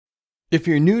If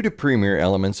you're new to Premiere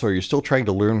Elements or you're still trying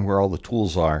to learn where all the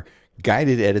tools are,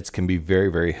 guided edits can be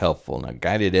very, very helpful. Now,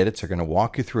 guided edits are going to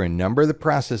walk you through a number of the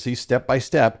processes step by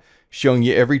step, showing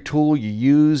you every tool you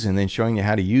use and then showing you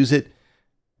how to use it.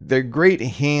 They're great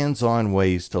hands-on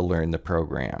ways to learn the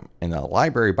program. And the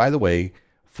library, by the way,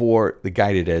 for the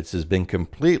guided edits has been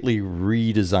completely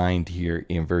redesigned here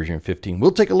in version 15.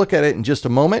 We'll take a look at it in just a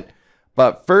moment.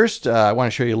 But first, I want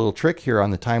to show you a little trick here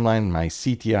on the timeline. My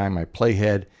CTI, my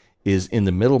playhead, is in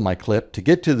the middle of my clip. To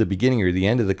get to the beginning or the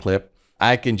end of the clip,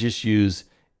 I can just use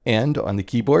end on the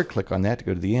keyboard, click on that to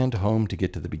go to the end, home to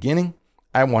get to the beginning.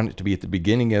 I want it to be at the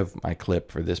beginning of my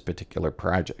clip for this particular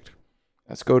project.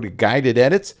 Let's go to guided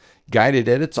edits. Guided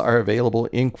edits are available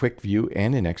in quick view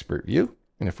and in expert view.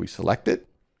 And if we select it,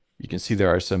 you can see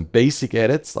there are some basic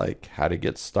edits like how to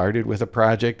get started with a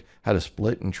project, how to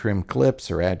split and trim clips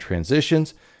or add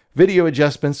transitions, video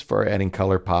adjustments for adding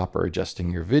color pop or adjusting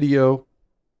your video,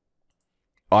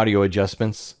 audio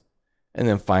adjustments, and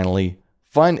then finally,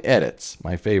 fun edits,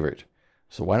 my favorite.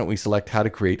 So why don't we select how to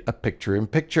create a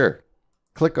picture-in-picture?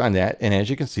 Click on that, and as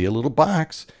you can see, a little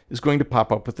box is going to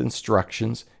pop up with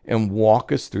instructions and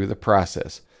walk us through the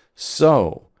process.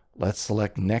 So let's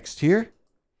select next here,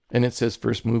 and it says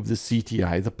first move the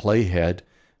CTI, the playhead,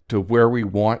 to where we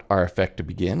want our effect to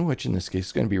begin, which in this case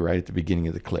is going to be right at the beginning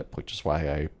of the clip, which is why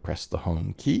I press the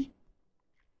home key.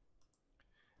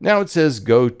 Now it says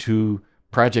go to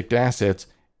Project Assets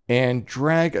and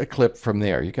drag a clip from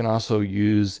there. You can also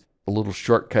use a little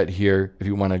shortcut here if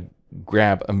you want to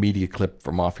grab a media clip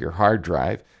from off your hard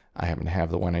drive. I happen to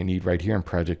have the one I need right here in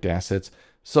Project Assets.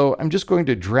 So I'm just going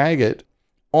to drag it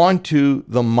onto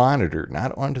the monitor,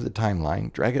 not onto the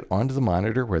timeline. Drag it onto the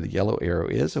monitor where the yellow arrow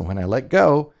is. And when I let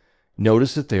go,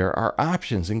 notice that there are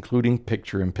options, including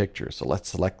picture-in-picture. So let's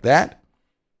select that.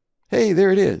 Hey,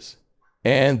 there it is.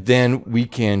 And then we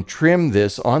can trim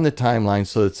this on the timeline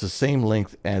so it's the same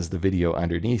length as the video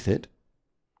underneath it.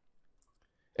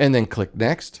 And then click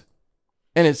Next.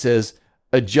 And it says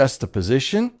adjust the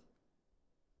position.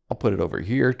 I'll put it over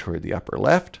here toward the upper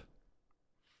left.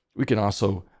 We can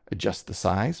also adjust the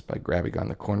size by grabbing on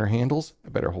the corner handles. I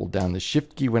better hold down the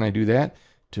Shift key when I do that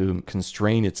to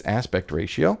constrain its aspect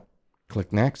ratio.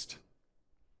 Click Next.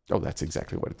 Oh, that's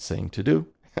exactly what it's saying to do.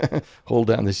 Hold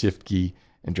down the Shift key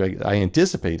and drag it. I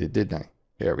anticipated, didn't I?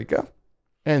 There we go.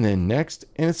 And then Next,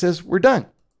 and it says we're done.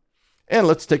 And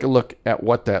let's take a look at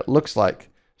what that looks like.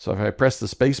 So if I press the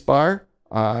space bar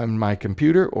on my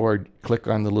computer or click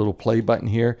on the little play button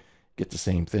here, get the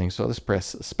same thing. So let's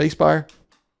press the space bar.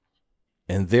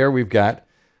 And there we've got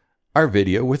our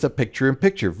video with a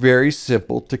picture-in-picture. Very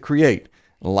simple to create.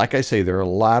 Like I say, there are a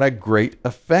lot of great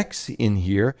effects in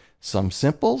here. Some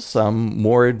simple, some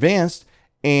more advanced,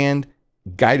 and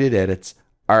guided edits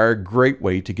are a great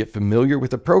way to get familiar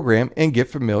with the program and get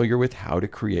familiar with how to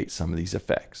create some of these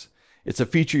effects. It's a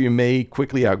feature you may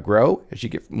quickly outgrow as you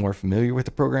get more familiar with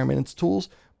the program and its tools,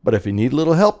 but if you need a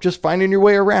little help just finding your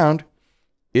way around,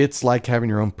 it's like having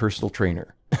your own personal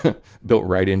trainer built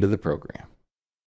right into the program.